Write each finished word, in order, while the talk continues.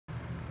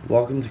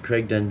Welcome to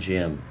Craig Dunn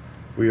GM.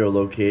 We are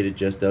located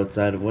just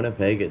outside of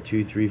Winnipeg at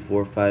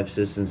 2345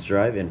 Sistons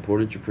Drive in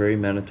Portage,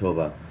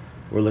 Manitoba.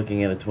 We're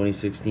looking at a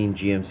 2016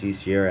 GMC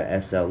Sierra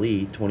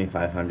SLE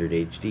 2500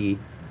 HD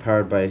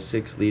powered by a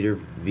 6-liter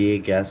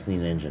V8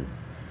 gasoline engine.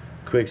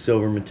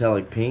 Quicksilver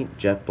metallic paint,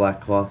 jet black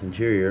cloth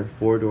interior,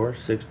 4-door,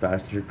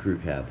 6-passenger crew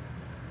cab.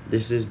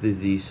 This is the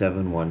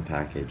Z71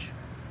 package.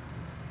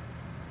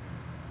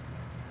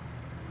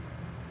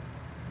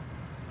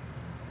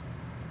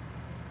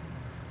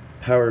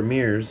 Power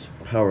mirrors,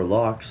 power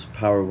locks,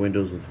 power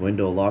windows with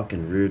window lock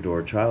and rear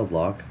door child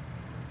lock,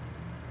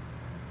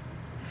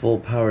 full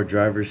power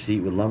driver's seat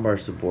with lumbar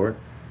support,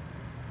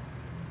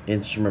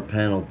 instrument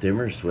panel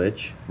dimmer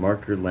switch,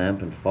 marker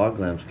lamp and fog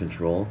lamps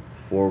control,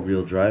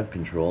 4-wheel drive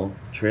control,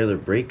 trailer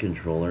brake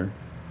controller,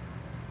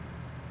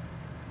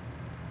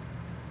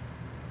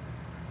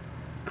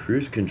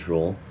 cruise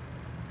control,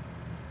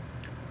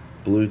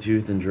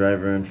 Bluetooth and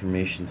driver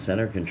information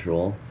center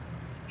control,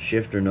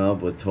 shifter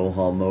knob with tow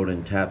haul mode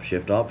and tap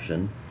shift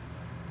option,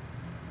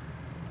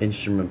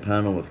 instrument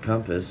panel with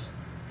compass,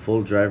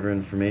 full driver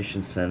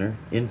information center,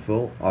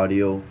 info,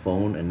 audio,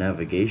 phone, and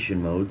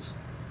navigation modes,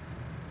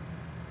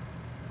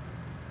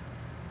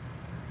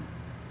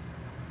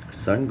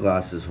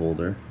 sunglasses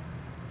holder,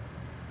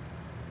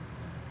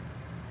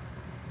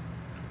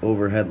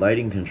 overhead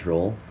lighting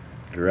control,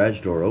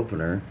 garage door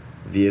opener.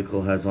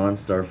 Vehicle has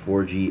OnStar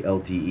 4G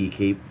LTE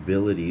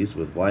capabilities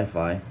with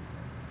Wi-Fi,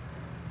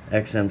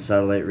 XM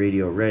satellite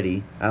radio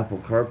ready, Apple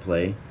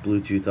CarPlay,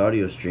 Bluetooth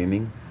audio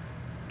streaming,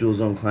 dual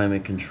zone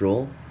climate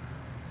control,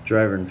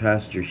 driver and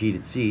passenger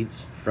heated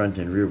seats, front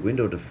and rear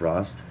window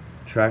defrost,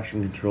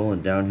 traction control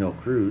and downhill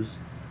cruise,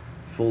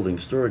 folding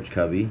storage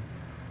cubby,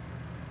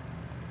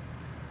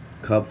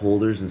 cup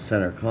holders and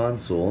center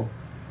console,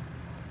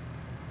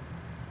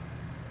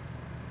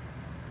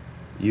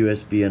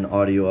 USB and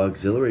audio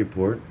auxiliary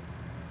port.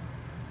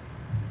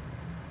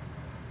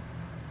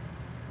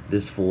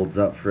 This folds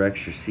up for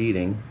extra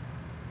seating.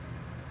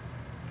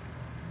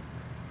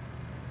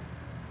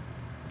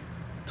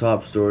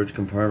 Top storage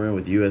compartment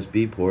with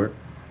USB port.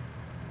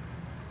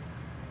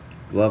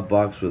 Glove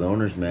box with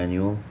owner's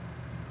manual.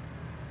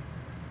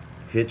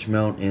 Hitch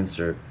mount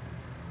insert.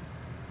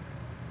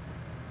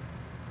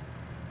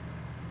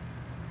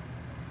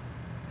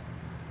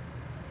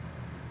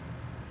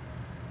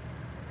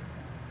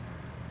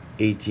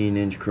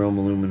 (18-inch) chrome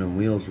aluminum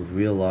wheels with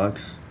wheel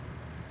locks.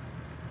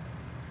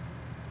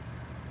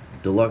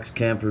 Deluxe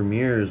camper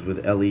mirrors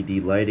with LED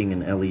lighting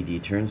and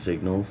LED turn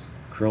signals.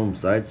 Chrome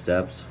side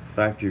steps.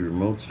 Factory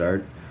remote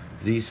start,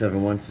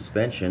 Z71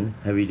 suspension,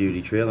 heavy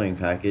duty trailering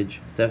package,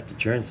 theft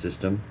deterrent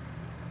system.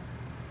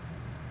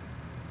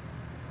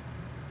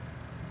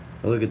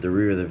 A look at the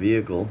rear of the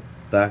vehicle,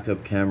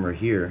 backup camera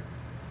here,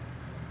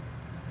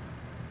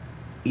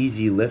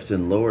 easy lift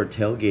and lower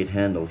tailgate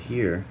handle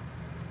here,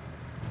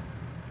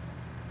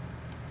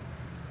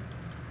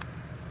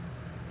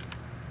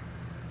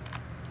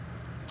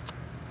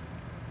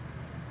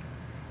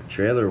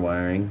 trailer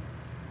wiring,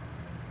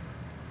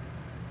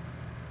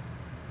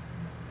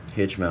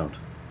 hitch mount.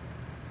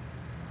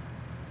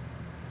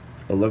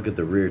 A look at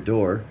the rear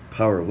door,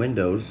 power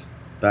windows,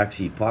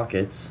 backseat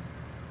pockets,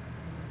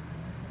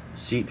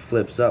 seat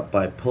flips up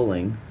by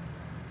pulling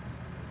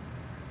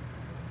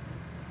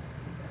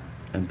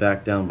and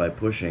back down by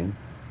pushing.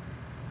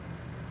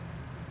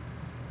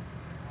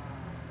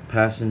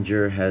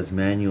 Passenger has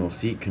manual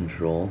seat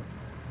control,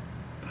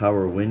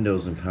 power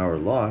windows and power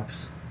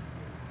locks,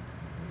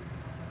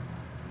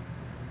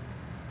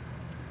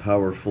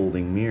 power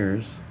folding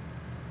mirrors,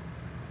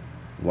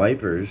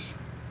 wipers,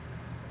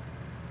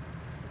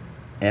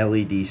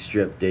 LED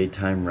strip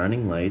daytime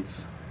running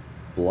lights,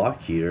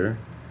 block heater,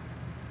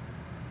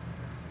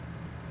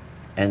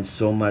 and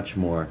so much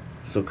more.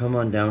 So come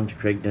on down to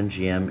Craig Dunn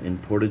GM in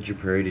Portage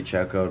to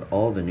check out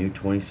all the new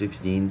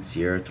 2016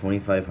 Sierra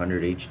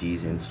 2500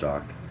 HDs in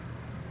stock.